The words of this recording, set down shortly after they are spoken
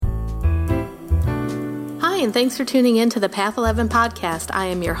and thanks for tuning in to the Path 11 podcast. I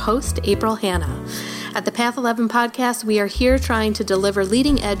am your host, April Hanna. At the Path 11 podcast, we are here trying to deliver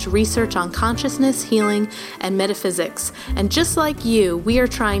leading-edge research on consciousness, healing, and metaphysics. And just like you, we are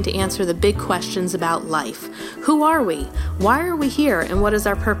trying to answer the big questions about life. Who are we? Why are we here? And what is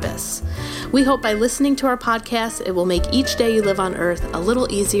our purpose? We hope by listening to our podcast, it will make each day you live on Earth a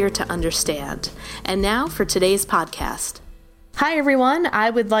little easier to understand. And now for today's podcast. Hi, everyone. I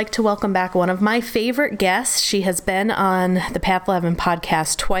would like to welcome back one of my favorite guests. She has been on the Path 11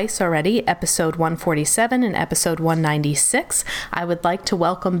 podcast twice already, episode 147 and episode 196. I would like to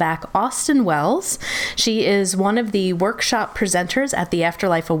welcome back Austin Wells. She is one of the workshop presenters at the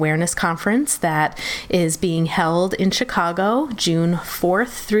Afterlife Awareness Conference that is being held in Chicago, June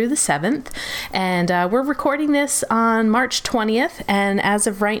 4th through the 7th. And we're recording this on March 20th. And as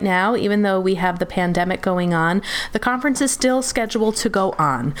of right now, even though we have the pandemic going on, the conference is still scheduled to go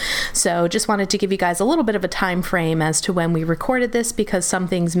on. So just wanted to give you guys a little bit of a time frame as to when we recorded this, because some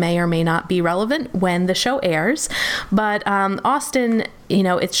things may or may not be relevant when the show airs. But Austin,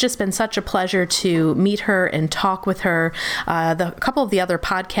 it's just been such a pleasure to meet her and talk with her. A couple of the other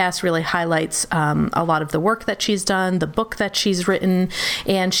podcasts really highlights a lot of the work that she's done, the book that she's written,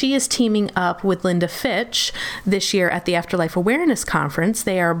 and she is teaming up with Linda Fitch this year at the Afterlife Awareness Conference.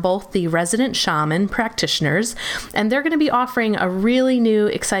 They are both the resident shaman practitioners, and they're going to be offering a really new,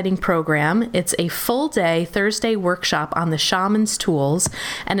 exciting program. It's a full-day Thursday workshop on the shaman's tools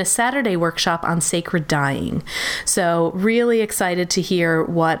and a Saturday workshop on sacred dying. So really excited to hear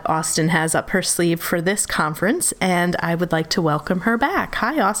what Austin has up her sleeve for this conference, and I would like to welcome her back.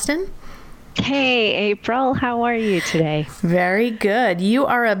 Hi, Austin. Hey, April. How are you today? Very good. You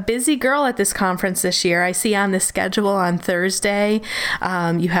are a busy girl at this conference this year. I see on the schedule on Thursday,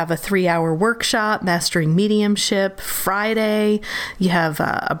 you have a 3-hour workshop, Mastering Mediumship. Friday, you have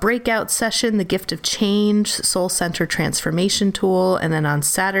a breakout session, The Gift of Change, Soul Center Transformation Tool. And then on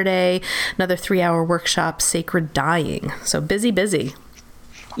Saturday, another 3-hour workshop, Sacred Dying. So busy, busy.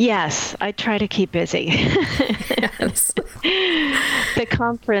 Yes, I try to keep busy. Yes. The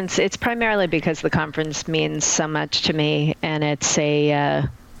conference, it's primarily because the conference means so much to me, and it's a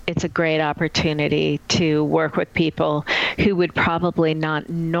great opportunity to work with people who would probably not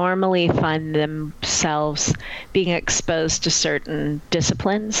normally find themselves being exposed to certain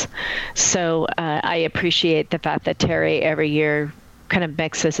disciplines. So I appreciate the fact that Terry every year kind of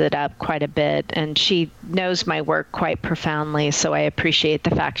mixes it up quite a bit, and she knows my work quite profoundly, so I appreciate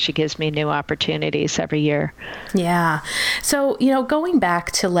the fact she gives me new opportunities every year. Yeah. So, going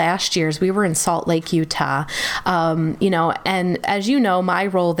back to last year's, we were in Salt Lake, Utah, and as you know, my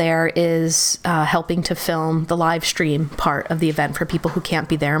role there is helping to film the live stream part of the event for people who can't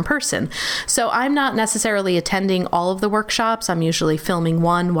be there in person. So I'm not necessarily attending all of the workshops. I'm usually filming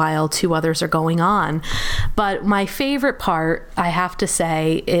one while 2 others are going on. But my favorite part, I have to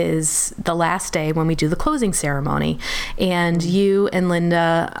say, is the last day when we do the closing ceremony, and you and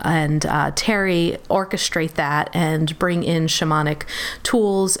Linda and Terry orchestrate that and bring in shamanic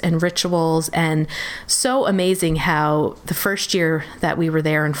tools and rituals. And so amazing how the first year that we were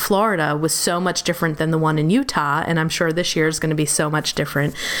there in Florida was so much different than the one in Utah, and I'm sure this year is going to be so much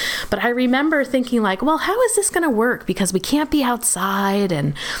different. But I remember thinking like, well, how is this going to work? Because we can't be outside,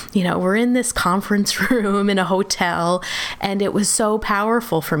 and we're in this conference room in a hotel, and it was so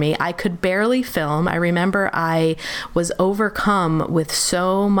powerful for me. I could barely film. I remember I was overcome with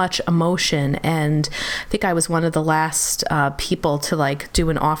so much emotion, and I think I was one of the last people to do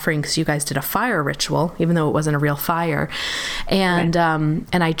an offering, because you guys did a fire ritual, even though it wasn't a real fire. And right.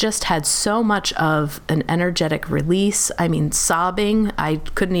 And I just had so much of an energetic release. I mean, sobbing. I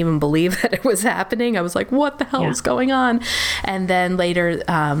couldn't even believe that it was happening. I was like, what the hell is going on? And then later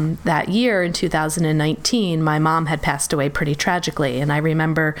that year in 2019, my mom had passed away pretty tragically. And I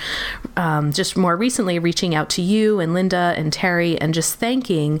remember just more recently reaching out to you and Linda and Terry and just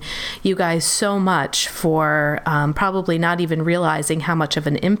thanking you guys so much for probably not even realizing how much of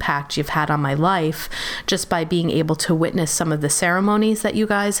an impact you've had on my life just by being able to witness some of the ceremonies that you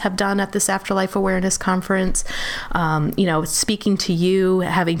guys have done at this Afterlife Awareness Conference. Speaking to you,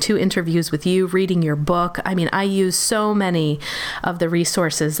 having 2 interviews with you, reading your book. I mean, I use so many of the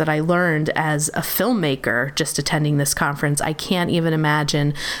resources that I learned as a filmmaker just attending this conference. I can't even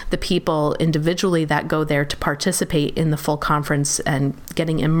imagine the people individually that go there to participate in the full conference and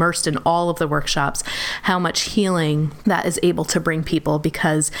getting immersed in all of the workshops, how much healing that is able to bring people,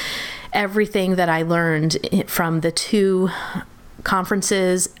 because everything that I learned from the 2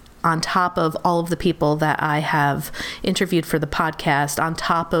 conferences on top of all of the people that I have interviewed for the podcast, on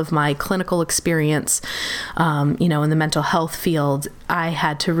top of my clinical experience, in the mental health field, I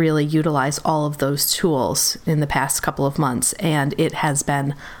had to really utilize all of those tools in the past couple of months, and it has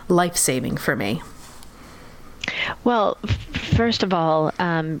been life-saving for me. Well, first of all,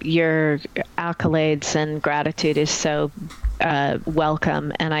 your accolades and gratitude is so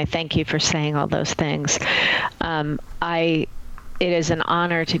welcome, and I thank you for saying all those things. It is an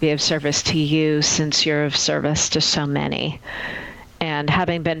honor to be of service to you, since you're of service to so many. And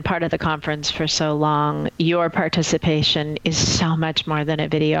having been part of the conference for so long, your participation is so much more than a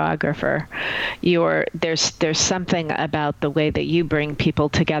videographer. There's something about the way that you bring people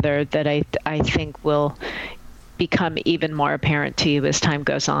together that I think will become even more apparent to you as time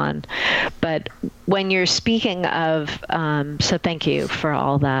goes on. But when you're speaking of, so thank you for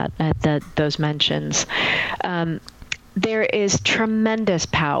all those mentions. There is tremendous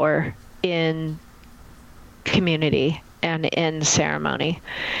power in community and in ceremony.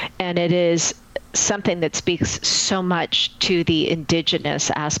 And it is something that speaks so much to the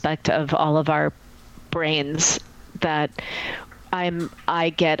indigenous aspect of all of our brains that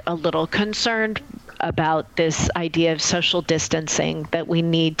I get a little concerned about this idea of social distancing, that we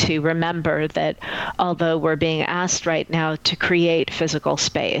need to remember that although we're being asked right now to create physical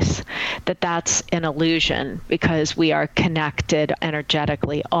space, that's an illusion, because we are connected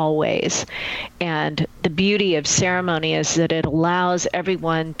energetically always. And the beauty of ceremony is that it allows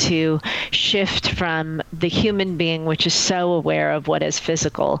everyone to shift from the human being, which is so aware of what is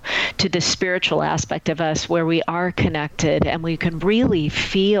physical, to the spiritual aspect of us, where we are connected and we can really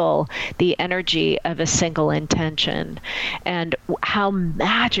feel the energy of a single intention, and how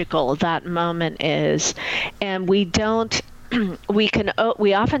magical that moment is. And we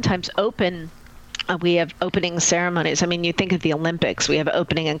oftentimes we have opening ceremonies. I mean, you think of the Olympics, we have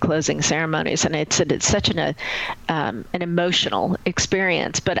opening and closing ceremonies, and it's such an emotional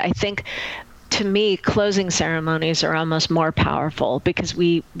experience. But I think, to me, closing ceremonies are almost more powerful, because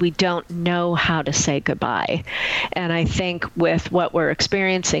we don't know how to say goodbye. And I think with what we're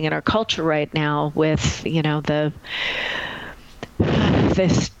experiencing in our culture right now, with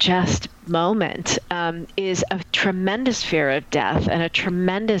this just moment, is a tremendous fear of death and a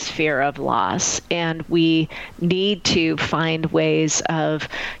tremendous fear of loss. And we need to find ways of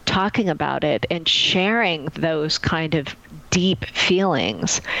talking about it and sharing those kind of deep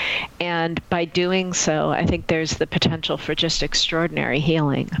feelings. And by doing so, I think there's the potential for just extraordinary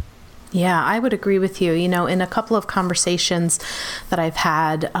healing. Yeah, I would agree with you. In a couple of conversations that I've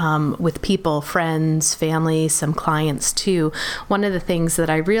had with people, friends, family, some clients too, one of the things that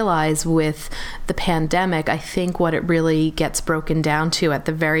I realize with the pandemic, I think what it really gets broken down to at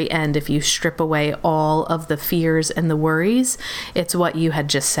the very end, if you strip away all of the fears and the worries, it's what you had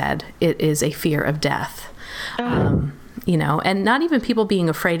just said. It is a fear of death. And not even people being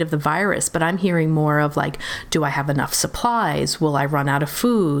afraid of the virus, but I'm hearing more of like, do I have enough supplies? Will I run out of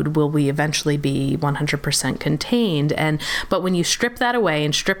food? Will we eventually be 100% contained? But when you strip that away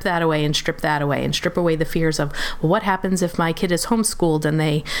and strip that away and strip that away and strip away the fears of, well, what happens if my kid is homeschooled and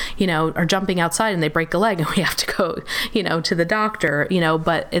they, are jumping outside and they break a leg and we have to go, to the doctor,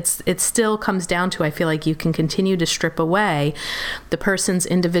 but it still comes down to, I feel like you can continue to strip away the person's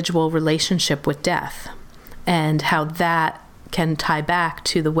individual relationship with death, and how that can tie back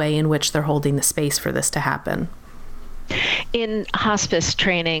to the way in which they're holding the space for this to happen. In hospice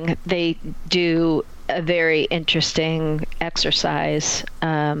training, they do a very interesting exercise,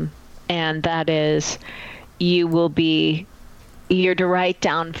 and that is you're to write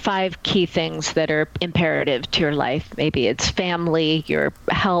down 5 key things that are imperative to your life. Maybe it's family, your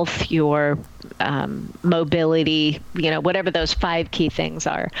health, your mobility, whatever those 5 key things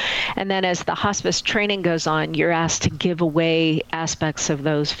are. And then as the hospice training goes on, you're asked to give away aspects of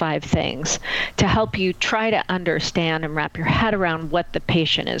those 5 things to help you try to understand and wrap your head around what the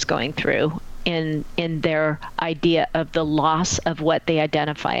patient is going through in their idea of the loss of what they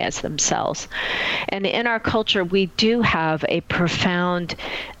identify as themselves. And in our culture, we do have a profound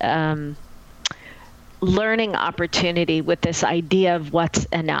learning opportunity with this idea of what's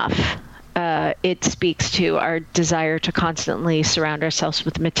enough. It speaks to our desire to constantly surround ourselves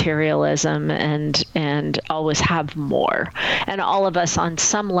with materialism and always have more. And all of us on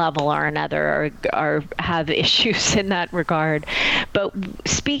some level or another are have issues in that regard. But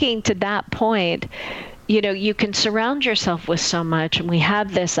speaking to that point, you can surround yourself with so much, and we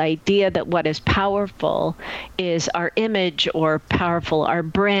have this idea that what is powerful is our image, or powerful our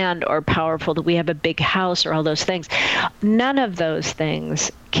brand, or powerful that we have a big house, or all those things. None of those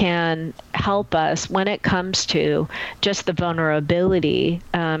things can help us when it comes to just the vulnerability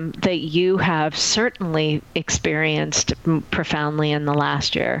that you have certainly experienced profoundly in the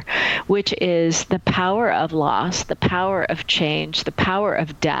last year, which is the power of loss, the power of change, the power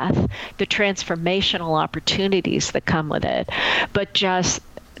of death, the transformational opportunities that come with it, but just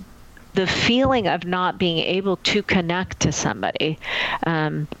the feeling of not being able to connect to somebody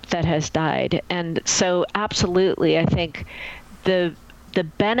that has died. And so absolutely, I think the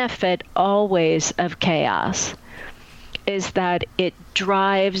benefit always of chaos is that it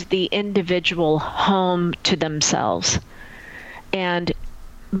drives the individual home to themselves. And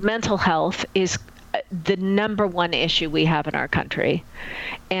mental health is the number one issue we have in our country.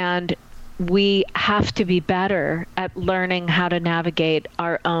 And we have to be better at learning how to navigate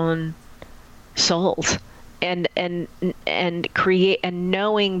our own souls and create, and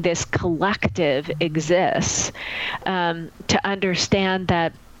knowing this collective exists, to understand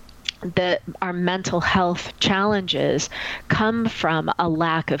that our mental health challenges come from a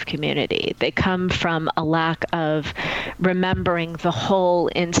lack of community. They come from a lack of remembering the whole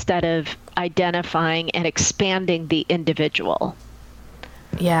instead of identifying and expanding the individual.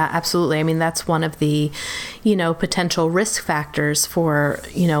 Yeah, absolutely. I mean, that's one of the, potential risk factors for,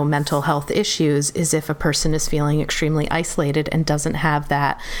 mental health issues is if a person is feeling extremely isolated and doesn't have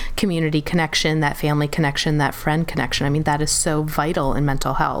that community connection, that family connection, that friend connection. I mean, that is so vital in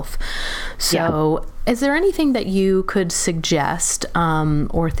mental health. So Is there anything that you could suggest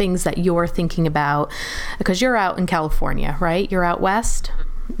or things that you're thinking about? Because you're out in California, right? You're out west?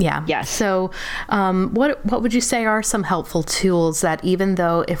 Yeah. Yes. So what would you say are some helpful tools that, even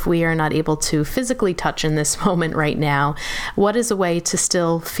though if we are not able to physically touch in this moment right now, what is a way to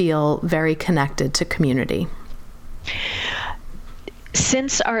still feel very connected to community?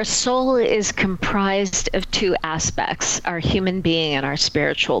 Since our soul is comprised of two aspects, our human being and our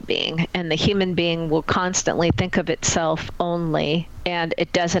spiritual being, and the human being will constantly think of itself only, and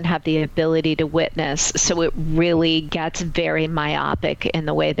it doesn't have the ability to witness, so it really gets very myopic in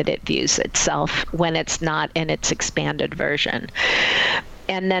the way that it views itself when it's not in its expanded version.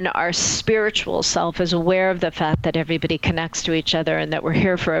 And then our spiritual self is aware of the fact that everybody connects to each other and that we're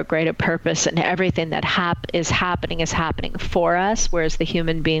here for a greater purpose, and everything that is happening for us, whereas the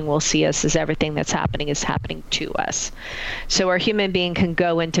human being will see us as everything that's happening is happening to us. So our human being can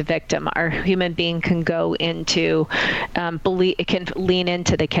go into victim. Our human being can go into it can lean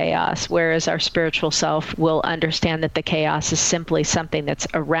into the chaos, whereas our spiritual self will understand that the chaos is simply something that's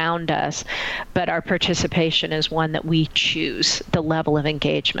around us, but our participation is one that we choose, the level of engagement.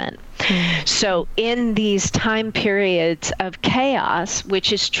 So in these time periods of chaos,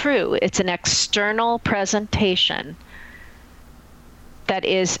 which is true, it's an external presentation that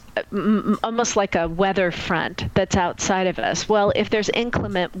is almost like a weather front that's outside of us. Well, if there's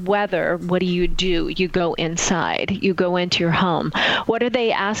inclement weather, what do? You go inside. You go into your home. What are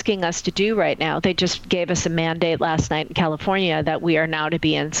they asking us to do right now? They just gave us a mandate last night in California that we are now to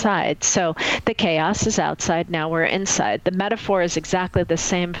be inside. So the chaos is outside, now we're inside. The metaphor is exactly the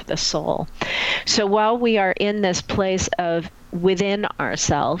same for the soul. So while we are in this place of within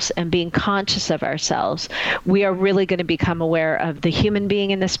ourselves and being conscious of ourselves, we are really going to become aware of the human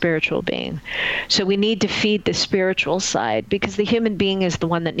being and the spiritual being. So we need to feed the spiritual side, because the human being is the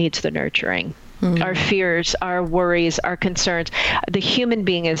one that needs the nurturing. Our fears, our worries, our concerns. The human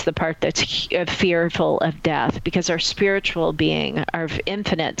being is the part that's fearful of death, because our spiritual being, our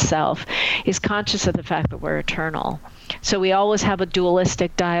infinite self, is conscious of the fact that we're eternal. So we always have a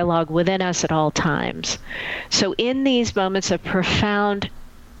dualistic dialogue within us at all times. So in these moments of profound,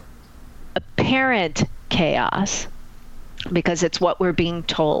 apparent chaos, because it's what we're being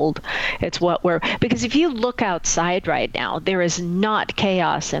told, because if you look outside right now, there is not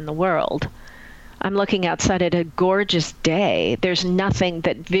chaos in the world. I'm looking outside at a gorgeous day. There's nothing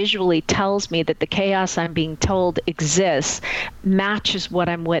that visually tells me that the chaos I'm being told exists matches what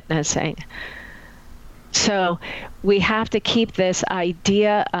I'm witnessing. So we have to keep this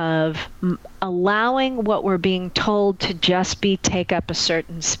idea of allowing what we're being told to just take up a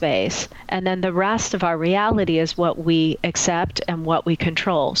certain space. And then the rest of our reality is what we accept and what we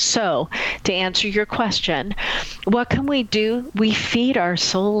control. So to answer your question, what can we do? We feed our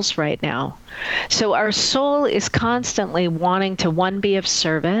souls right now. So our soul is constantly wanting to, one, be of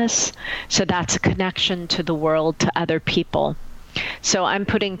service. So that's a connection to the world, to other people. So I'm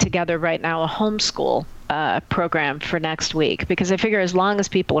putting together right now a homeschool program for next week, because I figure as long as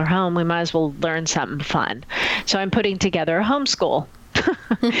people are home, we might as well learn something fun. So I'm putting together a homeschool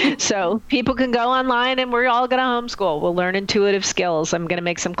So people can go online and we're all going to homeschool. We'll learn intuitive skills. I'm going to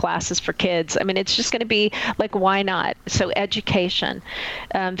make some classes for kids. I mean, it's just going to be like, why not? So education,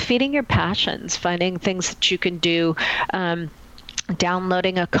 feeding your passions, finding things that you can do,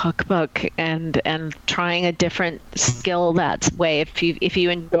 downloading a cookbook and trying a different skill that way. If you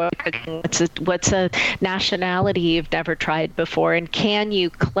enjoy cooking, what's a nationality you've never tried before, and can you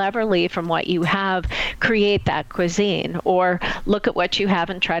cleverly, from what you have, create that cuisine, or look at what you have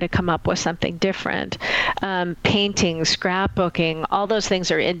and try to come up with something different. Painting, scrapbooking, all those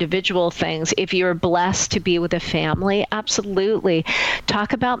things are individual things. If you're blessed to be with a family, absolutely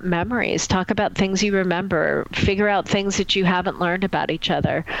talk about memories, talk about things you remember, figure out things that you haven't learned about each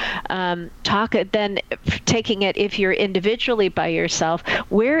other. Then taking it, if you're individually by yourself,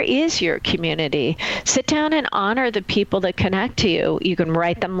 where is your community? Sit down and honor the people that connect to you. You can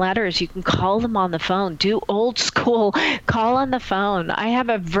write them letters. You can call them on the phone. Do old school, call on the phone. I have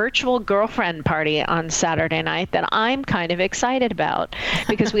a virtual girlfriend party on Saturday night that I'm kind of excited about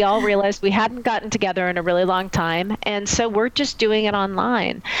because we all realized we hadn't gotten together in a really long time. And so we're just doing it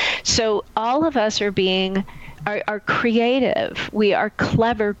online. So all of us are creative. We are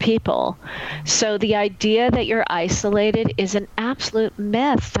clever people. So the idea that you're isolated is an absolute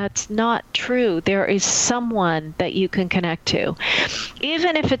myth. That's not true. There is someone that you can connect to.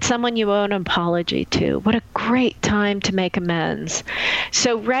 Even if it's someone you owe an apology to. What a great time to make amends.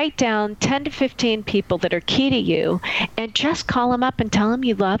 So write down 10 to 15 people that are key to you and just call them up and tell them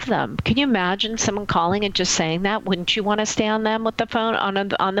you love them. Can you imagine someone calling and just saying that? Wouldn't you want to stay on them with the phone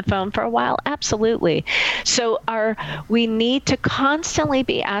on the phone for a while? Absolutely. So we need to constantly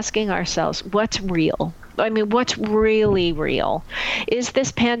be asking ourselves, what's real? I mean, what's really real? Is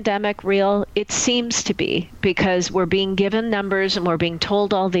this pandemic real? It seems to be, because we're being given numbers and we're being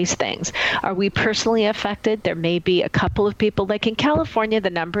told all these things. Are we personally affected? There may be a couple of people. Like in California, the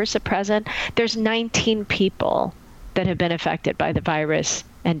numbers at present, there's 19 people that have been affected by the virus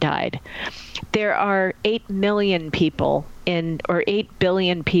and died. There are 8 million people or 8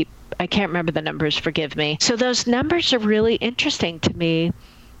 billion people. I can't remember the numbers, forgive me. So those numbers are really interesting to me.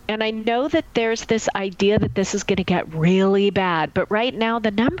 And I know that there's this idea that this is going to get really bad, but right now the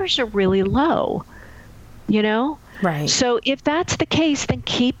numbers are really low, you know? Right. So if that's the case, then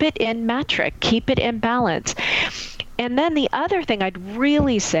keep it in metric, keep it in balance. And then the other thing I'd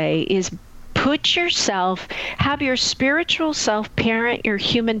really say is have your spiritual self parent your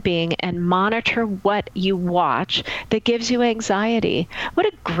human being and monitor what you watch that gives you anxiety. What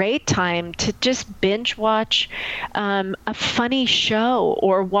a great time to just binge watch a funny show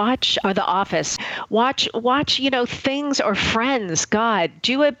or watch The Office. Watch, things, or Friends. God,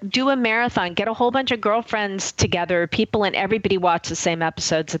 do a marathon. Get a whole bunch of girlfriends together, people, and everybody watch the same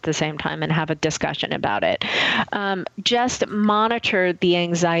episodes at the same time and have a discussion about it. Just monitor the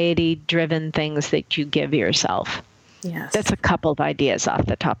anxiety-driven things that you give yourself. Yes. That's a couple of ideas off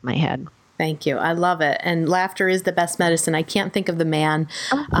the top of my head. Thank you. I love it. And laughter is the best medicine. I can't think of the man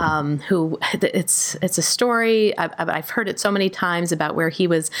who it's a story. I've heard it so many times about where he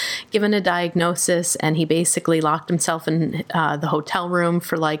was given a diagnosis and he basically locked himself in the hotel room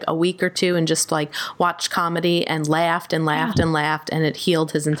for like a week or two and just like watched comedy and laughed and laughed and laughed, and it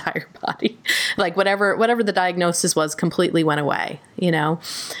healed his entire body. Like whatever the diagnosis was completely went away, you know?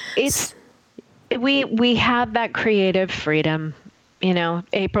 We have that creative freedom. You know,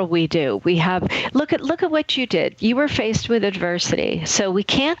 April, we do. We have, look at what you did. You were faced with adversity. So we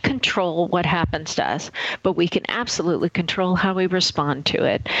can't control what happens to us, but we can absolutely control how we respond to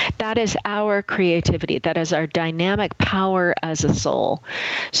it. That is our creativity. That is our dynamic power as a soul.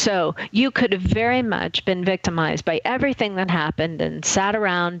 So you could have very much been victimized by everything that happened and sat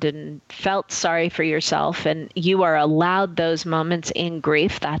around and felt sorry for yourself. And you are allowed those moments in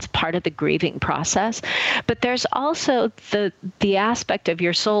grief. That's part of the grieving process. But there's also the aspect of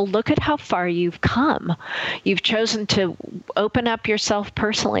your soul. Look at how far you've come. You've chosen to open up yourself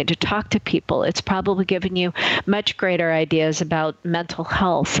personally, to talk to people. It's probably given you much greater ideas about mental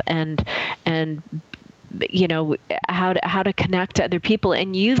health and you know, how to connect to other people,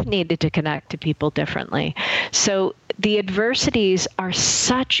 and you've needed to connect to people differently. So the adversities are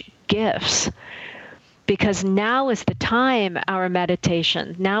such gifts. Because now is the time our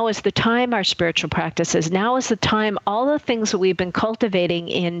meditation, now is the time our spiritual practices, now is the time all the things that we've been cultivating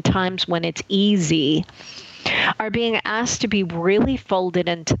in times when it's easy are being asked to be really folded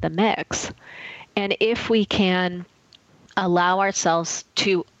into the mix. And if we can allow ourselves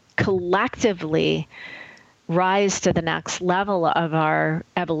to collectively rise to the next level of our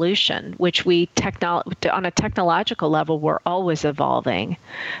evolution, which on a technological level, we're always evolving,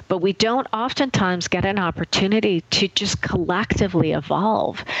 but we don't oftentimes get an opportunity to just collectively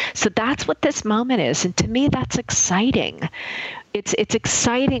evolve. So that's what this moment is. And to me, that's exciting. It's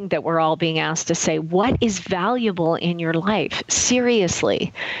exciting that we're all being asked to say, what is valuable in your life?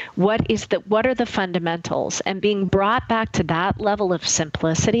 Seriously, what are the fundamentals? And being brought back to that level of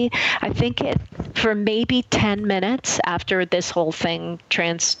simplicity, I think for maybe 10 minutes after this whole thing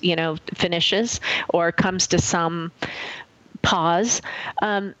finishes or comes to some pause,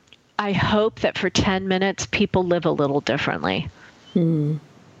 I hope that for 10 minutes people live a little differently.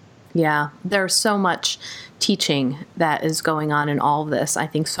 Yeah, there's so much teaching that is going on in all of this. I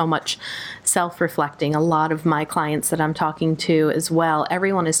think so much self-reflecting. A lot of my clients that I'm talking to as well,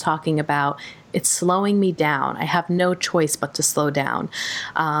 everyone is talking about it's slowing me down. I have no choice but to slow down.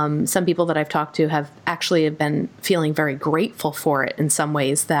 Some people that I've talked to have actually been feeling very grateful for it in some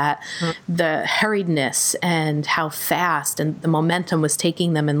ways, that the hurriedness and how fast and the momentum was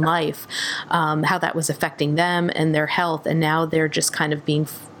taking them in life, how that was affecting them and their health. And now they're just kind of being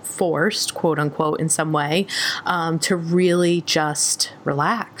forced, quote unquote, in some way, to really just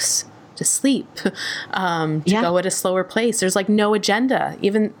relax, to sleep, to go at a slower pace. There's like no agenda.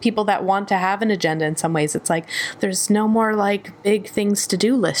 Even people that want to have an agenda in some ways, it's like there's no more like big things to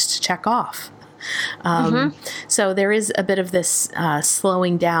do list to check off. So there is a bit of this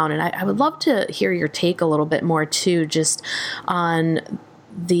slowing down. And I would love to hear your take a little bit more too, just on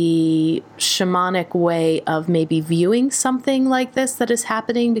the shamanic way of maybe viewing something like this that is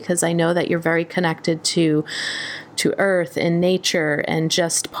happening, because I know that you're very connected to earth and nature, and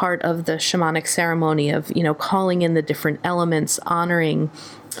just part of the shamanic ceremony of, calling in the different elements, honoring,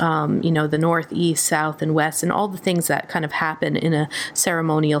 the north, east, south, and west, and all the things that kind of happen in a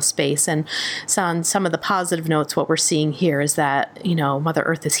ceremonial space. And so on some of the positive notes, what we're seeing here is that, Mother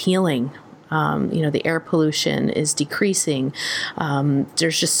Earth is healing. The air pollution is decreasing.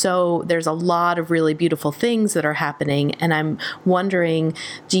 There's a lot of really beautiful things that are happening. And I'm wondering,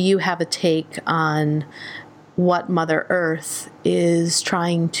 do you have a take on what Mother Earth is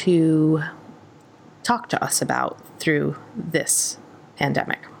trying to talk to us about through this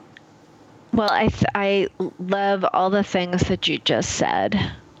pandemic? Well, I love all the things that you just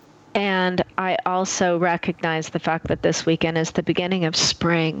said. And I also recognize the fact that this weekend is the beginning of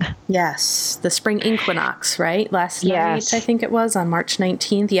spring. Yes, the spring equinox, right? Last night, I think it was, on March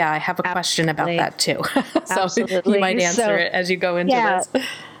 19th. Yeah, I have a question about that too. So Absolutely. You might answer it as you go into this.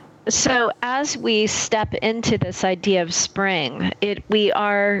 So as we step into this idea of spring, we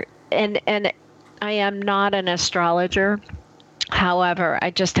are, and I am not an astrologer. However,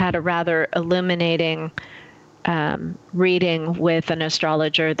 I just had a rather illuminating reading with an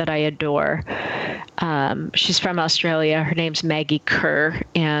astrologer that I adore. She's from Australia. Her name's Maggie Kerr,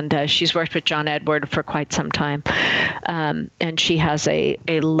 and she's worked with John Edward for quite some time. And she has a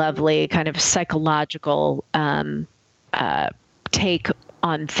lovely kind of psychological take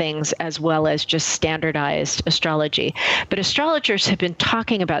on things, as well as just standardized astrology. But astrologers have been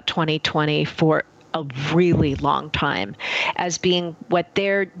talking about 2020 for a really long time as being what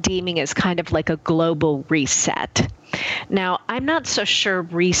they're deeming as kind of like a global reset. Now, I'm not so sure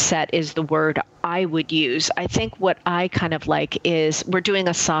reset is the word I would use. I think what I kind of like is we're doing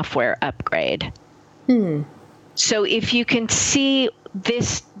a software upgrade. So if you can see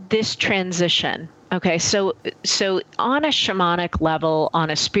this transition, okay, so on a shamanic level, on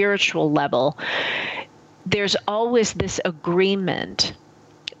a spiritual level, there's always this agreement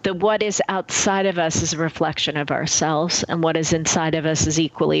that what is outside of us is a reflection of ourselves, and what is inside of us is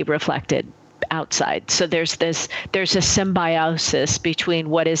equally reflected outside. So there's a symbiosis between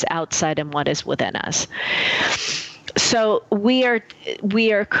what is outside and what is within us. So we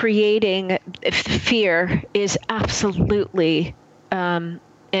are creating, fear is absolutely an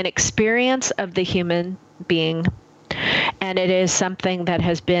experience of the human being, and it is something that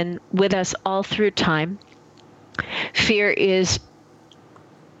has been with us all through time. Fear is,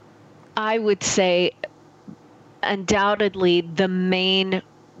 I would say, undoubtedly the main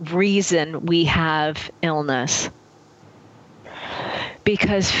reason we have illness,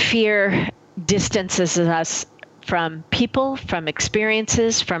 because fear distances us from people, from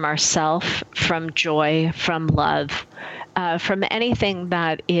experiences, from ourself, from joy, from love, from anything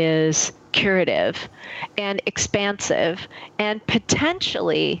that is curative and expansive and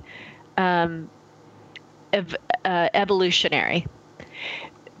potentially evolutionary,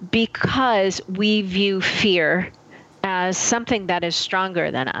 because we view fear as something that is stronger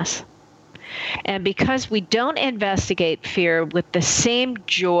than us. And because we don't investigate fear with the same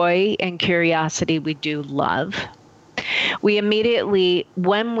joy and curiosity we do love, we immediately,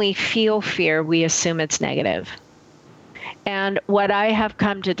 when we feel fear, we assume it's negative. And what I have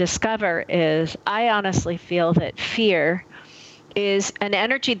come to discover is I honestly feel that fear is an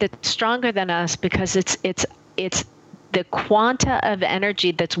energy that's stronger than us because it's the quanta of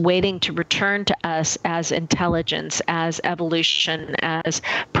energy that's waiting to return to us as intelligence, as evolution, as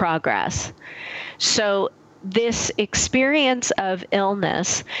progress. So this experience of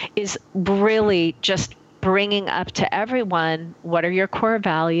illness is really just bringing up to everyone, what are your core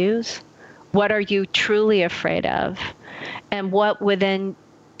values? What are you truly afraid of? And what within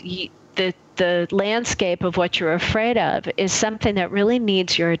the landscape of what you're afraid of is something that really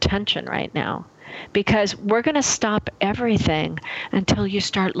needs your attention right now. Because we're going to stop everything until you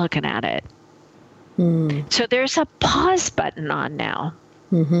start looking at it. So there's a pause button on now.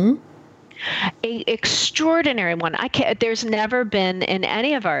 Mm-hmm. A extraordinary one. There's never been in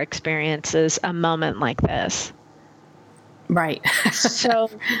any of our experiences a moment like this. Right. So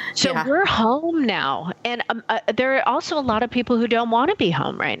yeah. We're home now. And there are also a lot of people who don't want to be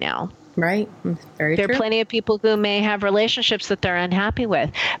home right now. Right. Very true. There are plenty of people who may have relationships that they're unhappy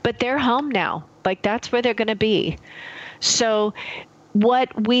with, but they're home now. Like that's where they're going to be. So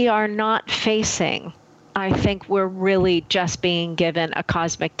what we are not facing, I think we're really just being given a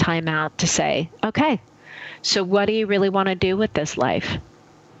cosmic timeout to say, okay, so what do you really want to do with this life?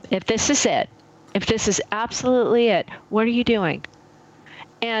 If this is it, if this is absolutely it, what are you doing?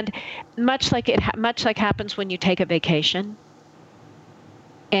 And much like happens when you take a vacation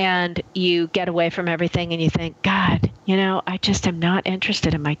and you get away from everything and you think, God, I just am not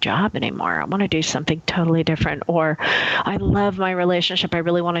interested in my job anymore. I want to do something totally different. Or I love my relationship. I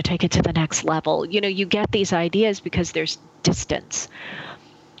really want to take it to the next level. You get these ideas because there's distance.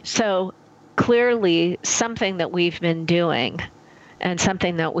 So clearly something that we've been doing and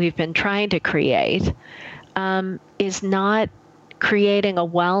something that we've been trying to create is not creating a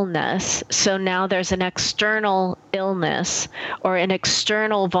wellness. So now there's an external illness or an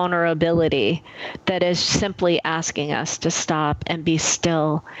external vulnerability that is simply asking us to stop and be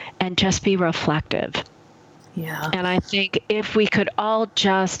still and just be reflective. Yeah. And I think if we could all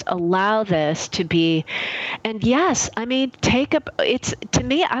just allow this to be, and yes, to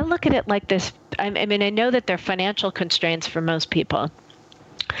me, I look at it like this. I know that there are financial constraints for most people,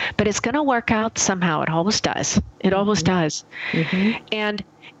 but it's going to work out somehow. It always does. It always does. Mm-hmm. And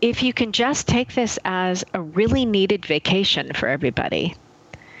if you can just take this as a really needed vacation for everybody,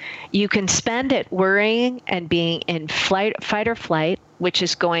 you can spend it worrying and being in fight or flight, which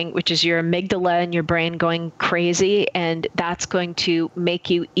is your amygdala and your brain going crazy. And that's going to make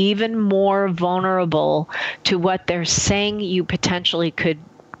you even more vulnerable to what they're saying you potentially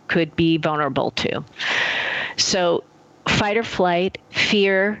could be vulnerable to. So fight or flight,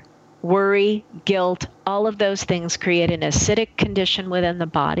 fear, worry, guilt, all of those things create an acidic condition within the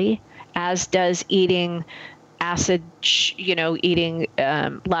body, as does eating acid, eating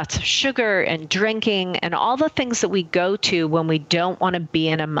lots of sugar and drinking and all the things that we go to when we don't want to be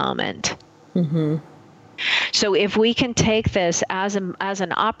in a moment. Mm-hmm. So if we can take this as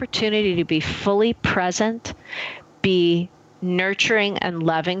an opportunity to be fully present, be nurturing and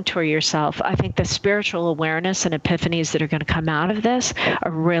loving toward yourself, I think the spiritual awareness and epiphanies that are going to come out of this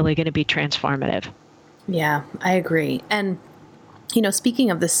are really going to be transformative. Yeah, I agree. And speaking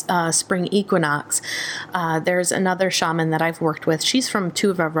of this spring equinox, there's another shaman that I've worked with. She's from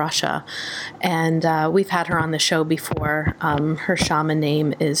Tuva, Russia, and we've had her on the show before. Her shaman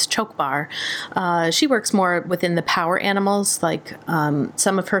name is Chokbar. She works more within the power animals. Like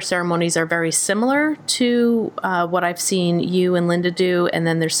some of her ceremonies are very similar to what I've seen you and Linda do, and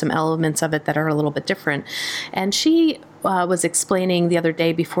then there's some elements of it that are a little bit different. And she was explaining the other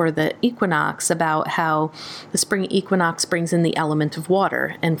day before the equinox about how the spring equinox brings in the element of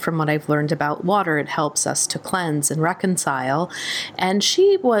water. And from what I've learned about water, it helps us to cleanse and reconcile. And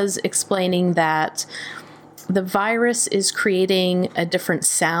she was explaining that the virus is creating a different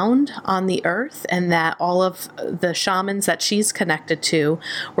sound on the earth, and that all of the shamans that she's connected to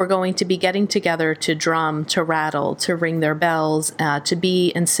were going to be getting together to drum, to rattle, to ring their bells, to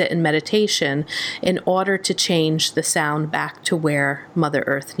be and sit in meditation in order to change the sound back to where Mother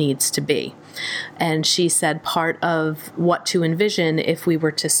Earth needs to be. And she said part of what to envision if we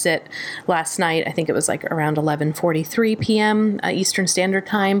were to sit last night, I think it was like around 11:43 p.m. Eastern Standard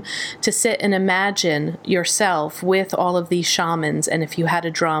Time, to sit and imagine yourself with all of these shamans, and if you had a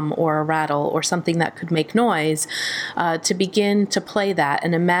drum or a rattle or something that could make noise, to begin to play that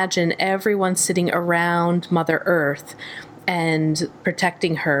and imagine everyone sitting around Mother Earth and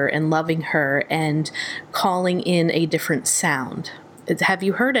protecting her and loving her and calling in a different sound. Have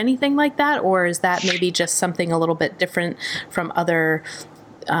you heard anything like that, or is that maybe just something a little bit different from other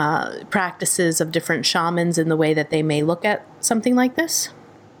practices of different shamans in the way that they may look at something like this?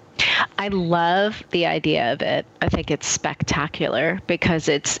 I love the idea of it. I think it's spectacular because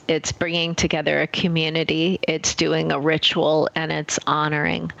it's bringing together a community, it's doing a ritual, and it's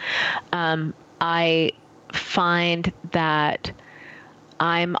honoring. I find that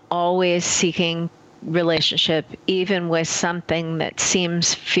I'm always seeking relationship, even with something that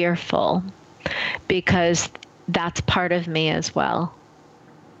seems fearful, because that's part of me as well.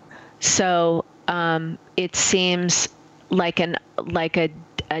 So it seems like a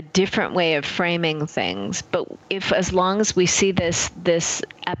different way of framing things. But as long as we see this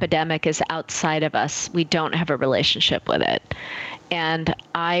epidemic is outside of us, we don't have a relationship with it. And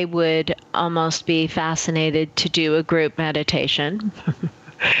I would almost be fascinated to do a group meditation,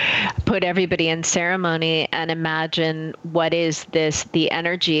 put everybody in ceremony and imagine what is the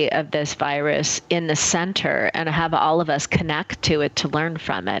energy of this virus in the center, and have all of us connect to it to learn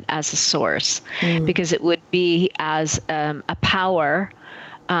from it as a source, because it would be as a power,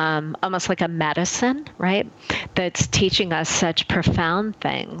 almost like a medicine, right? That's teaching us such profound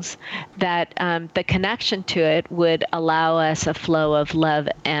things that the connection to it would allow us a flow of love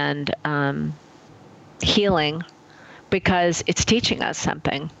and healing, because it's teaching us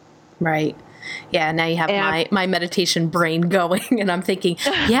something. Right. Yeah, now you have my meditation brain going, and I'm thinking,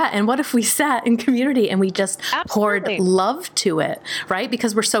 yeah, and what if we sat in community and we just poured love to it, right?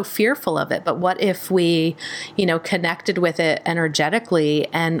 Because we're so fearful of it. But what if we, connected with it energetically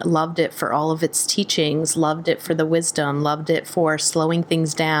and loved it for all of its teachings, loved it for the wisdom, loved it for slowing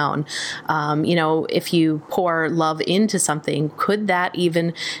things down? If you pour love into something, could that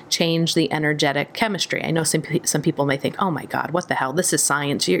even change the energetic chemistry? I know some people may think, oh my God, what the hell? This is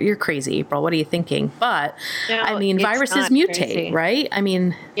science. You're crazy, April. What are you thinking? But viruses mutate, crazy. Right?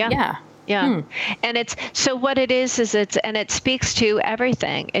 Yeah. And what it is it speaks to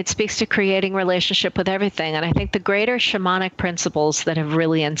everything. It speaks to creating relationship with everything. And I think the greater shamanic principles that have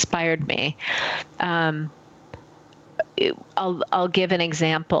really inspired me, I'll give an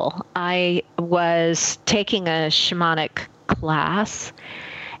example. I was taking a shamanic class,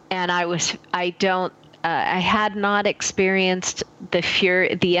 and I had not experienced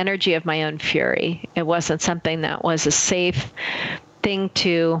the energy of my own fury. It wasn't something that was a safe thing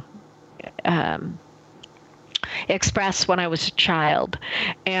to express when I was a child.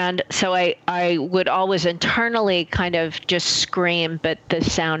 And so I would always internally kind of just scream, but the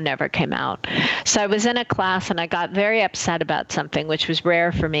sound never came out. So I was in a class and I got very upset about something, which was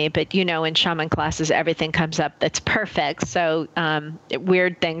rare for me. But, in shaman classes, everything comes up that's perfect. So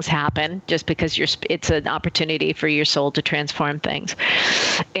weird things happen just because it's an opportunity for your soul to transform things.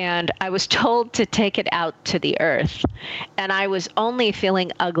 And I was told to take it out to the earth. And I was only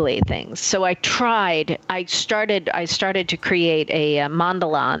feeling ugly things. So I started to create a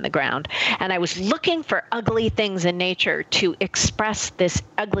mandala on the ground, and I was looking for ugly things in nature to express this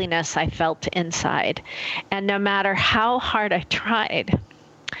ugliness I felt inside. And no matter how hard I tried,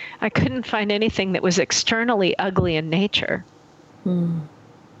 I couldn't find anything that was externally ugly in nature.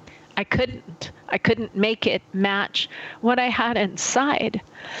 I couldn't make it match what I had inside.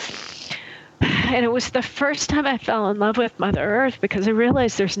 And it was the first time I fell in love with Mother Earth, because I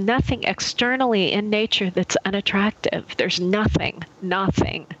realized there's nothing externally in nature that's unattractive. There's nothing.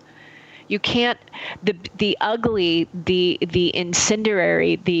 You can't, the ugly, the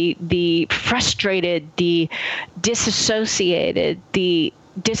incendiary, the frustrated, the disassociated, the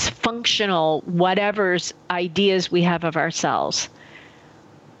dysfunctional, whatever's ideas we have of ourselves.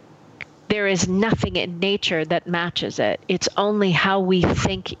 There is nothing in nature that matches it. It's only how we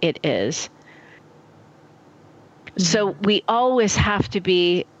think it is. So we always have to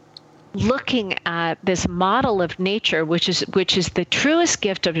be looking at this model of nature, which is the truest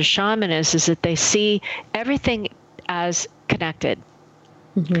gift of a shaman is that they see everything as connected.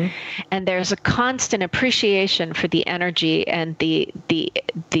 Mm-hmm. And there's a constant appreciation for the energy and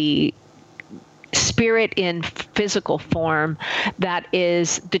the spirit in physical form that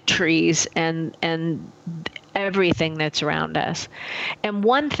is the trees and everything that's around us. And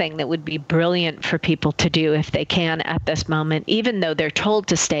one thing that would be brilliant for people to do if they can at this moment, even though they're told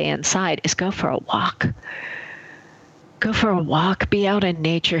to stay inside, is go for a walk. Go for a walk, be out in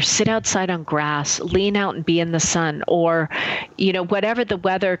nature, sit outside on grass, lean out and be in the sun, or, whatever the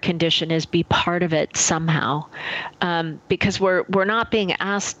weather condition is, be part of it somehow. Because we're not being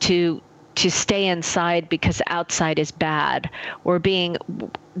asked to stay inside because outside is bad, or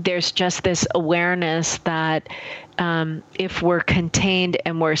there's just this awareness that if we're contained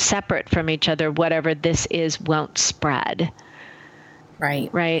and we're separate from each other, whatever this is won't spread.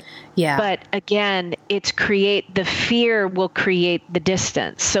 Right. Yeah. But again, the fear will create the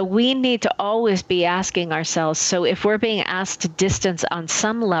distance. So we need to always be asking ourselves, so if we're being asked to distance on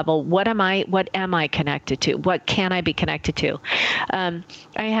some level, what am I connected to? What can I be connected to? I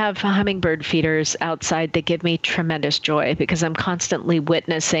have hummingbird feeders outside that give me tremendous joy because I'm constantly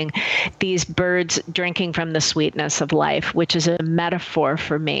witnessing these birds drinking from the sweetness of life, which is a metaphor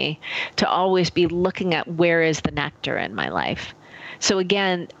for me to always be looking at where is the nectar in my life. So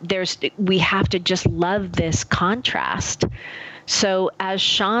again, we have to just love this contrast. So as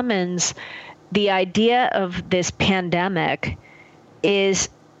shamans, the idea of this pandemic is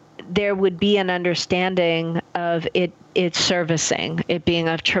there would be an understanding of it servicing, it being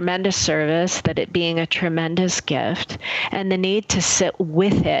of tremendous service, that it being a tremendous gift, and the need to sit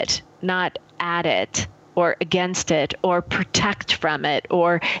with it, not at it, or against it, or protect from it,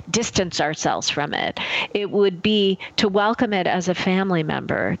 or distance ourselves from it. It would be to welcome it as a family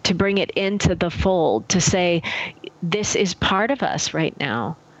member, to bring it into the fold, to say, this is part of us right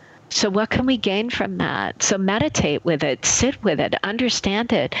now. So what can we gain from that? So meditate with it, sit with it,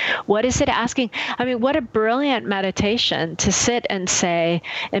 understand it. What is it asking? I mean, what a brilliant meditation to sit and say,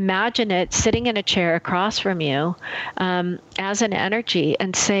 imagine it sitting in a chair across from you as an energy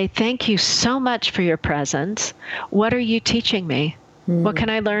and say, thank you so much for your presence. What are you teaching me? What can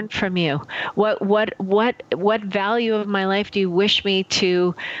I learn from you? What value of my life do you wish me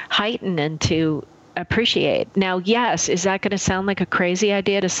to heighten and to appreciate? Now, yes, is that going to sound like a crazy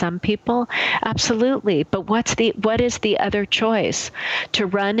idea to some people? Absolutely. But what is the other choice? To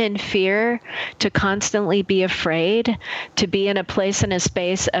run in fear, to constantly be afraid, to be in a place in a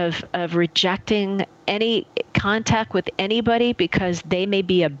space of rejecting any contact with anybody because they may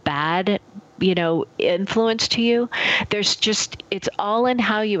be a bad influence to you. It's all in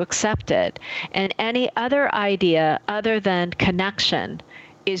how you accept it. And any other idea other than connection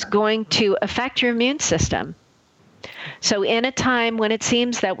is going to affect your immune system. So in a time when it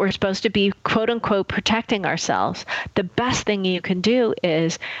seems that we're supposed to be, quote unquote, protecting ourselves, the best thing you can do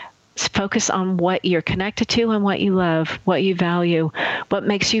is focus on what you're connected to and what you love, what you value, what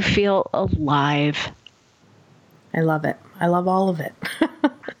makes you feel alive. I love it. I love all of it.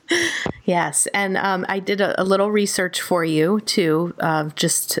 Yes. And I did a little research for you, too,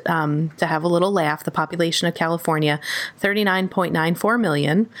 just to have a little laugh. The population of California, 39.94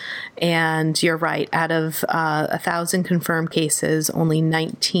 million. And you're right. Out of 1,000 confirmed cases, only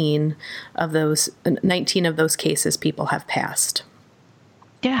 19 of those cases people have passed.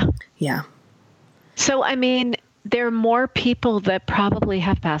 Yeah. Yeah. So, I mean, there are more people that probably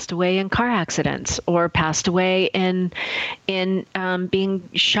have passed away in car accidents or passed away in being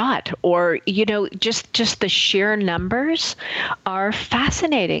shot, or, just the sheer numbers are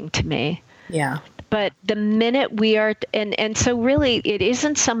fascinating to me. Yeah. But the minute we are, and so really it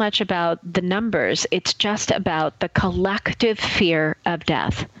isn't so much about the numbers, it's just about the collective fear of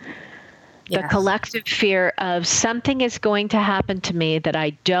death. The collective fear of something is going to happen to me that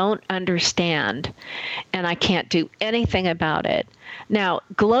I don't understand, and I can't do anything about it. Now,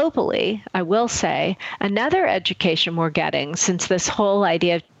 globally, I will say, another education we're getting, since this whole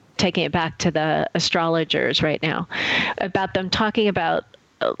idea of taking it back to the astrologers right now, about them talking about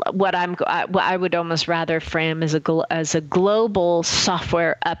what I would almost rather frame as a global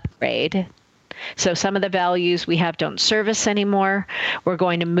software upgrade. So some of the values we have don't serve us anymore. We're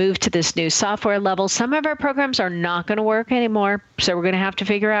going to move to this new software level. Some of our programs are not going to work anymore. So we're going to have to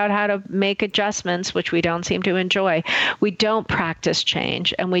figure out how to make adjustments, which we don't seem to enjoy. We don't practice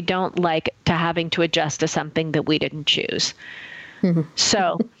change, and we don't like to having to adjust to something that we didn't choose. Mm-hmm.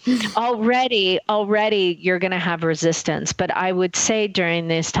 So already you're going to have resistance. But I would say during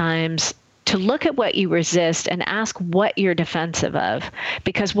these times, to look at what you resist and ask what you're defensive of,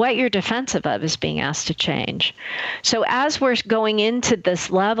 because what you're defensive of is being asked to change. So as we're going into this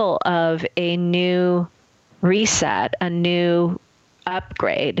level of a new reset, a new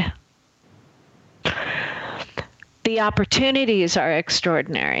upgrade, the opportunities are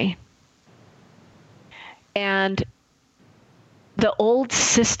extraordinary. And the old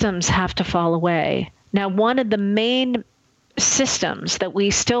systems have to fall away. Now, one of the main systems that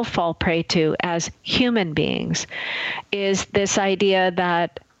we still fall prey to as human beings is this idea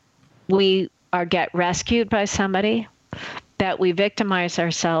that we get rescued by somebody, that we victimize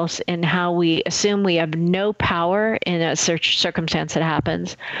ourselves in how we assume we have no power in a circumstance that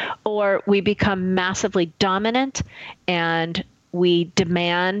happens, or we become massively dominant and we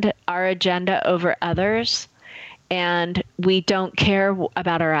demand our agenda over others, and we don't care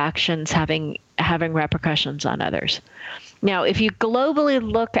about our actions having repercussions on others. Now, if you globally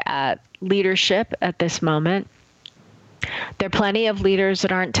look at leadership at this moment, there are plenty of leaders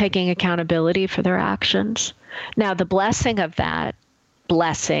that aren't taking accountability for their actions. Now, the blessing of that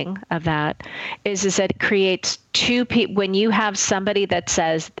is that it creates two people. When you have somebody that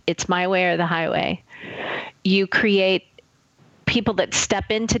says it's my way or the highway, you create people that step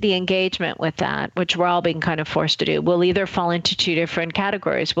into the engagement with that, which we're all being kind of forced to do. We'll either fall into two different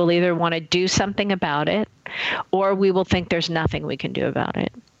categories. We'll either want to do something about it, or we will think there's nothing we can do about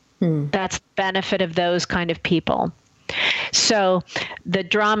it. That's the benefit of those kind of people. So the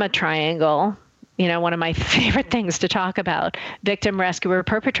drama triangle, one of my favorite things to talk about, victim, rescuer,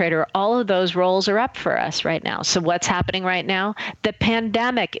 perpetrator, all of those roles are up for us right now. So what's happening right now? The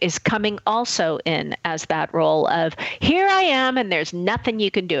pandemic is coming also in as that role of, here I am, and there's nothing you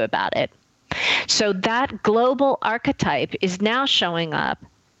can do about it. So that global archetype is now showing up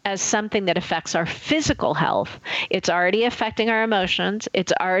as something that affects our physical health. It's already affecting our emotions.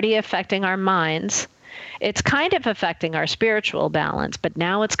 It's already affecting our minds. It's kind of affecting our spiritual balance, but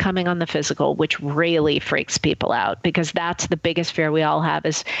now it's coming on the physical, which really freaks people out, because that's the biggest fear we all have,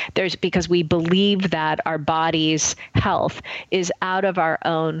 is because we believe that our body's health is out of our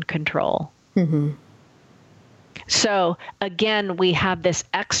own control. Mm-hmm. So again, we have this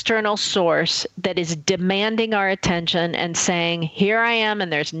external source that is demanding our attention and saying, here I am,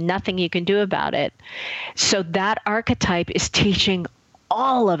 and there's nothing you can do about it. So that archetype is teaching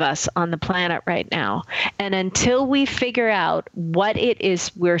all of us on the planet right now. And until we figure out what it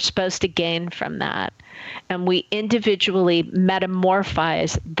is we're supposed to gain from that, and we individually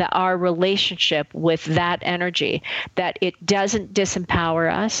metamorphose our relationship with that energy, that it doesn't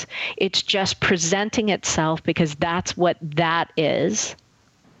disempower us, it's just presenting itself because that's what that is,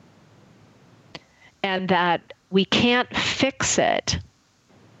 and that we can't fix it,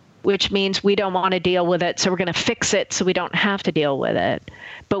 which means we don't want to deal with it, so we're going to fix it so we don't have to deal with it.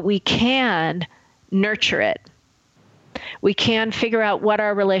 But we can nurture it. We can figure out what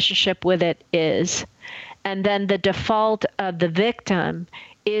our relationship with it is. And then the default of the victim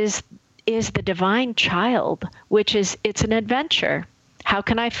is the divine child, which is, it's an adventure. How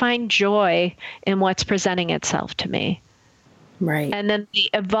can I find joy in what's presenting itself to me? Right. And then the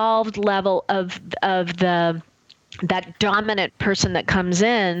evolved level of that dominant person that comes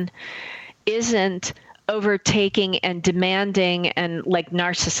in isn't overtaking and demanding and like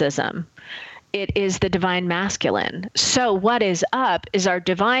narcissism. It is the divine masculine. So what is up is our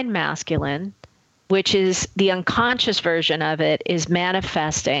divine masculine, which is the unconscious version of it, is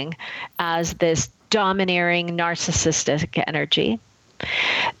manifesting as this domineering narcissistic energy.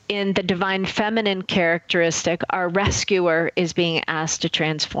 In the divine feminine characteristic, our rescuer is being asked to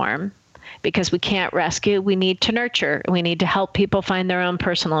transform. Because we can't rescue, we need to nurture. We need to help people find their own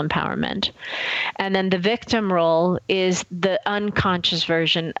personal empowerment. And then the victim role is the unconscious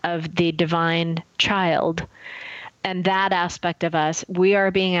version of the divine child. And that aspect of us, we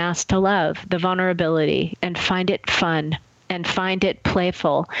are being asked to love the vulnerability and find it fun and find it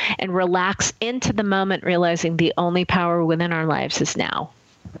playful and relax into the moment, realizing the only power within our lives is now.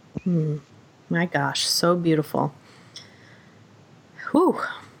 My gosh, so beautiful. Whew.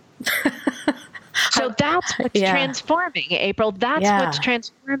 So that's what's transforming, April. That's what's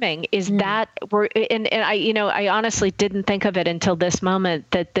transforming is that we're and I honestly didn't think of it until this moment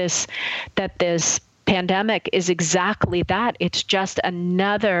that this pandemic is exactly that. It's just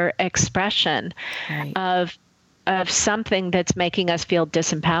another expression of something that's making us feel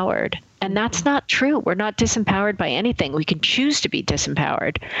disempowered. And that's not true. We're not disempowered by anything. We can choose to be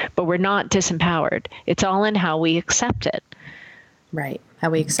disempowered, but we're not disempowered. It's all in how we accept it. Right. How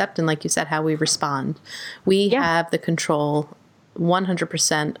we accept, and like you said, how we respond. We have the control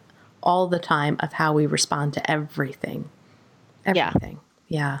 100% all the time of how we respond to everything. Everything.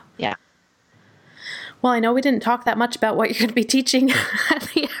 Yeah. Well, I know we didn't talk that much about what you're going to be teaching at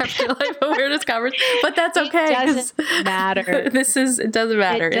the Afterlife Awareness Conference, but that's okay. It doesn't matter. It doesn't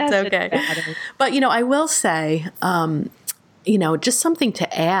matter. It's okay. Matter. But, I will say, just something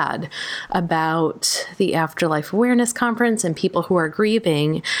to add about the Afterlife Awareness Conference and people who are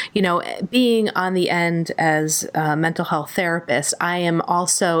grieving. Being on the end as a mental health therapist, I am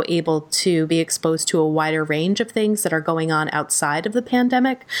also able to be exposed to a wider range of things that are going on outside of the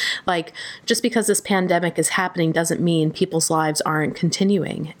pandemic. Like, just because this pandemic is happening doesn't mean people's lives aren't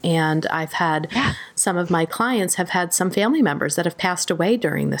continuing. And I've had some of my clients have had some family members that have passed away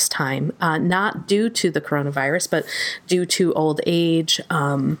during this time, not due to the coronavirus, but due to old age,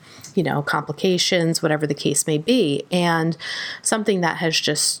 complications, whatever the case may be. And something that has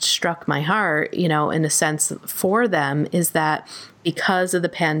just struck my heart, in a sense for them is that because of the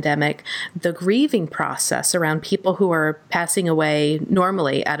pandemic, the grieving process around people who are passing away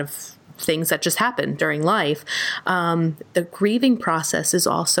normally out of things that just happen during life, the grieving process is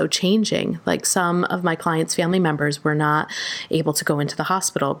also changing. Like some of my clients' family members were not able to go into the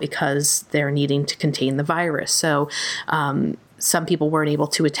hospital because they're needing to contain the virus. So some people weren't able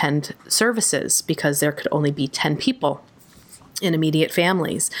to attend services because there could only be 10 people in immediate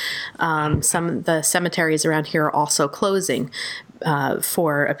families. Some of the cemeteries around here are also closing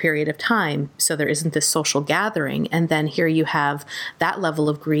for a period of time, so there isn't this social gathering. And then here you have that level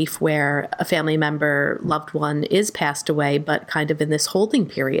of grief where a family member, loved one is passed away, but kind of in this holding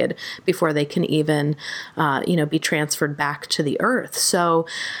period before they can even, be transferred back to the earth. So,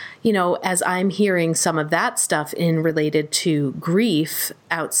 as I'm hearing some of that stuff in related to grief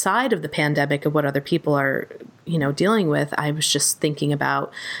outside of the pandemic and what other people are, dealing with, I was just thinking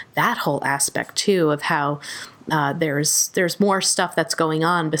about that whole aspect too of how there's more stuff that's going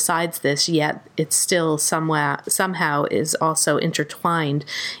on besides this, yet it's still somehow is also intertwined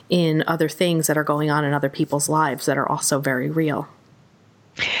in other things that are going on in other people's lives that are also very real.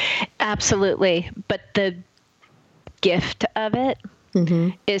 Absolutely. But the gift of it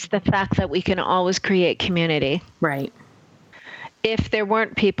is the fact that we can always create community. Right. If there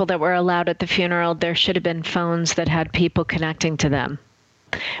weren't people that were allowed at the funeral, there should have been phones that had people connecting to them.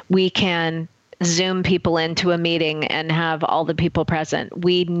 We can Zoom people into a meeting and have all the people present.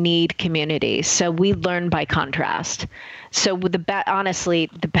 We need community. So we learn by contrast. So with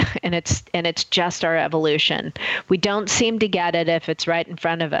it's just our evolution. We don't seem to get it if it's right in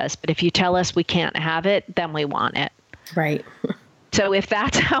front of us, but if you tell us we can't have it, then we want it. Right. So if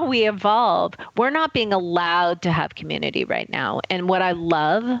that's how we evolve, we're not being allowed to have community right now. And what I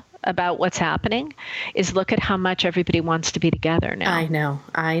love about what's happening is look at how much everybody wants to be together now.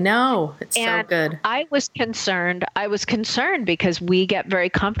 I know. It's and so good. I was concerned because we get very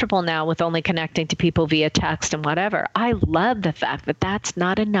comfortable now with only connecting to people via text and whatever. I love the fact that that's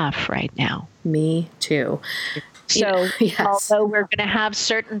not enough right now. Me too. So yes. Although we're going to have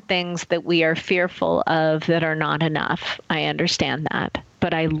certain things that we are fearful of that are not enough, I understand that.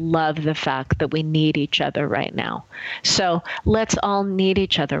 But I love the fact that we need each other right now. So let's all need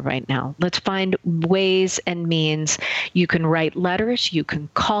each other right now. Let's find ways and means. You can write letters, you can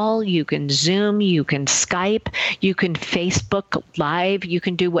call, you can Zoom, you can Skype, you can Facebook Live, you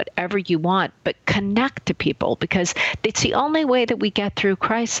can do whatever you want, but connect to people because it's the only way that we get through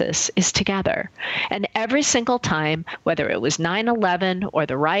crisis is together. And every single time, whether it was 9/11 or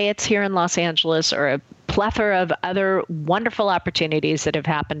the riots here in Los Angeles or a plethora of other wonderful opportunities that have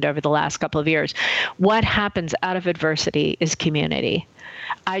happened over the last couple of years. What happens out of adversity is community.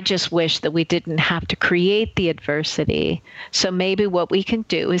 I just wish that we didn't have to create the adversity. So maybe what we can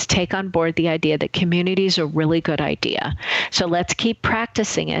do is take on board the idea that community is a really good idea. So let's keep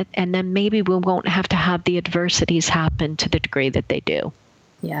practicing it, and then maybe we won't have to have the adversities happen to the degree that they do.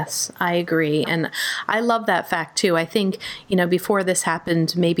 Yes, I agree. And I love that fact too. I think, before this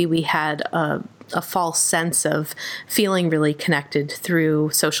happened, maybe we had a false sense of feeling really connected through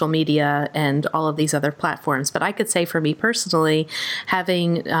social media and all of these other platforms. But I could say for me personally,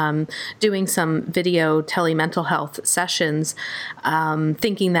 doing some video telemental health sessions,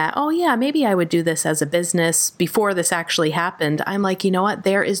 thinking that, maybe I would do this as a business before this actually happened. I'm like, you know what?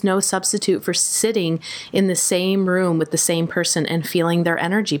 There is no substitute for sitting in the same room with the same person and feeling their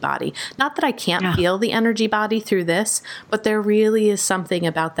energy body. Not that I can't feel the energy body through this, but there really is something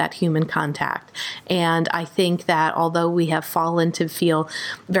about that human contact. And I think that although we have fallen to feel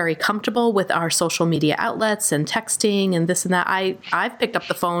very comfortable with our social media outlets and texting and this and that, I've picked up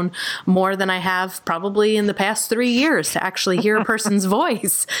the phone more than I have probably in the past 3 years to actually hear a person's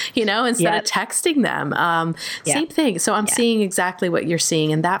voice, instead of texting them. Same thing. So I'm seeing exactly what you're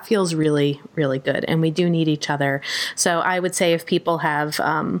seeing, and that feels really, really good. And we do need each other. So I would say if people have,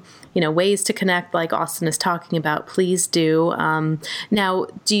 ways to connect like Austin is talking about, please do. Now,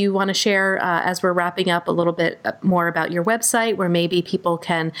 do you want to share, as we're wrapping up, a little bit more about your website where maybe people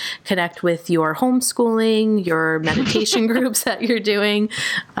can connect with your homeschooling, your meditation groups that you're doing?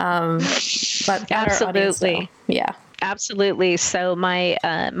 Absolutely. Yeah. Absolutely. So my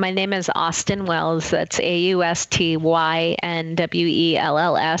name is Austin Wells. That's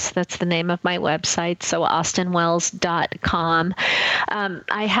AustynWells. That's the name of my website. So austinwells.com.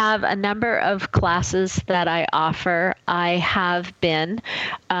 I have a number of classes that I offer. I have been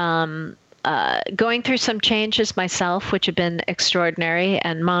going through some changes myself, which have been extraordinary,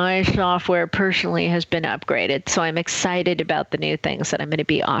 and my software personally has been upgraded. So I'm excited about the new things that I'm going to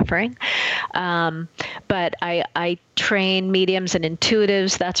be offering. But I train mediums and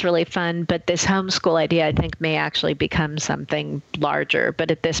intuitives. That's really fun. But this homeschool idea, I think, may actually become something larger.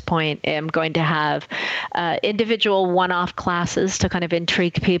 But at this point, I'm going to have individual one-off classes to kind of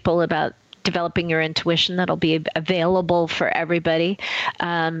intrigue people about developing your intuition that'll be available for everybody,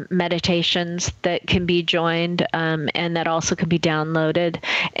 meditations that can be joined and that also can be downloaded.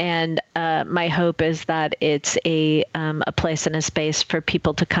 And my hope is that it's a place and a space for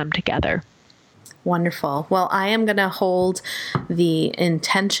people to come together. Wonderful. Well, I am going to hold the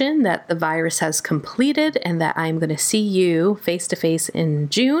intention that the virus has completed and that I'm going to see you face to face in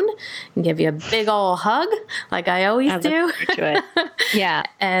June and give you a big old hug like I always do. Look forward to it. Yeah.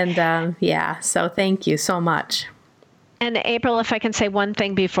 And so thank you so much. And April, if I can say one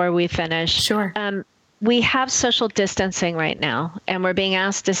thing before we finish. Sure. We have social distancing right now, and we're being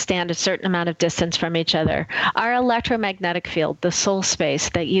asked to stand a certain amount of distance from each other. Our electromagnetic field, the soul space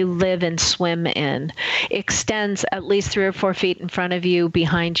that you live and swim in, extends at least 3 or 4 feet in front of you,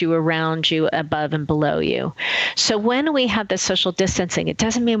 behind you, around you, above and below you. So when we have this social distancing, it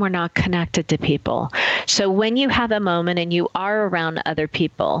doesn't mean we're not connected to people. So when you have a moment and you are around other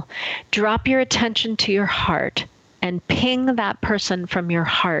people, drop your attention to your heart and ping that person from your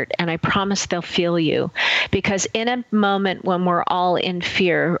heart, and I promise they'll feel you. Because in a moment when we're all in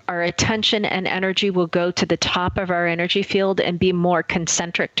fear, our attention and energy will go to the top of our energy field and be more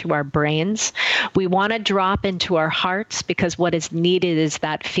concentric to our brains. We want to drop into our hearts because what is needed is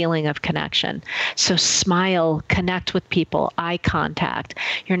that feeling of connection. So smile, connect with people, eye contact.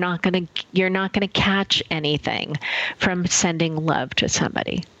 You're not going to catch anything from sending love to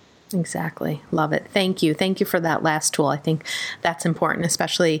somebody. Exactly. Love it. Thank you. Thank you for that last tool. I think that's important,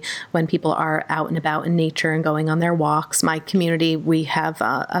 especially when people are out and about in nature and going on their walks. My community, we have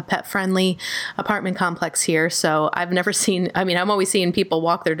a pet-friendly apartment complex here. So I've never seen, I'm always seeing people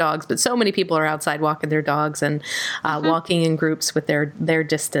walk their dogs, but so many people are outside walking their dogs and walking in groups with their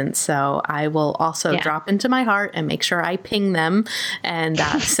distance. So I will also drop into my heart and make sure I ping them and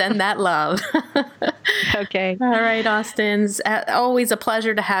send that love. Okay. All right, Austins. Always a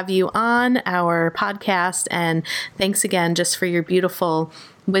pleasure to have you on our podcast. And thanks again just for your beautiful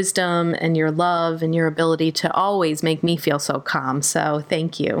wisdom and your love and your ability to always make me feel so calm. So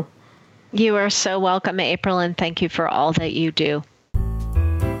thank you. You are so welcome, April, and thank you for all that you do.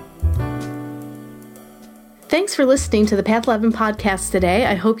 Thanks for listening to the Path 11 podcast today.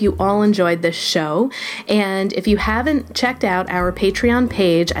 I hope you all enjoyed this show. And if you haven't checked out our Patreon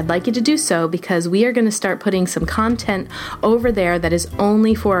page, I'd like you to do so because we are going to start putting some content over there that is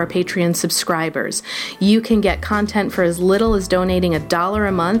only for our Patreon subscribers. You can get content for as little as donating $1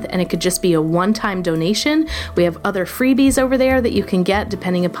 a month, and it could just be a one-time donation. We have other freebies over there that you can get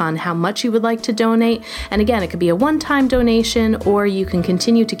depending upon how much you would like to donate. And again, it could be a one-time donation, or you can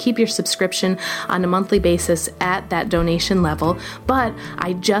continue to keep your subscription on a monthly basis at that donation level. But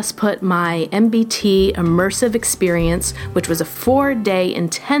I just put my MBT immersive experience, which was a 4-day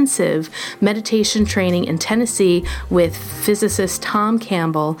intensive meditation training in Tennessee with physicist Tom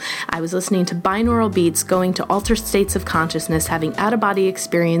Campbell. I was listening to binaural beats, going to altered states of consciousness, having out-of-body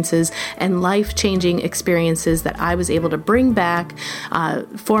experiences and life-changing experiences that I was able to bring back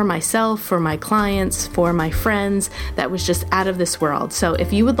for myself, for my clients, for my friends. That was just out of this world. So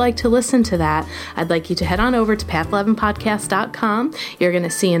if you would like to listen to that, I'd like you to head on over to path11podcast.com. You're going to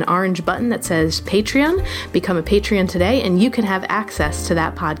see an orange button that says Patreon. Become a Patreon today, and you can have access to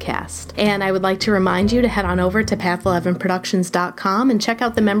that podcast. And I would like to remind you to head on over to path11productions.com and check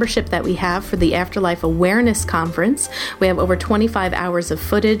out the membership that we have for the Afterlife Awareness Conference. We have over 25 hours of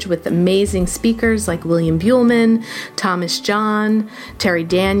footage with amazing speakers like William Buhlman, Thomas John, Terry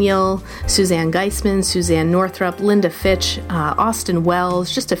Daniel, Suzanne Geisman, Suzanne Northrup, Linda Fitch, Austin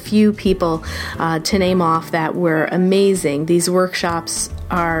Wells, just a few people to name off that were amazing. These workshops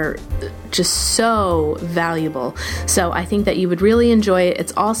are just so valuable. So I think that you would really enjoy it.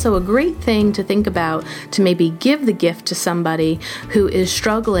 It's also a great thing to think about to maybe give the gift to somebody who is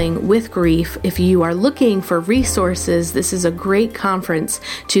struggling with grief. If you are looking for resources, this is a great conference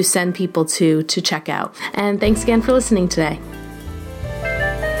to send people to check out. And thanks again for listening today.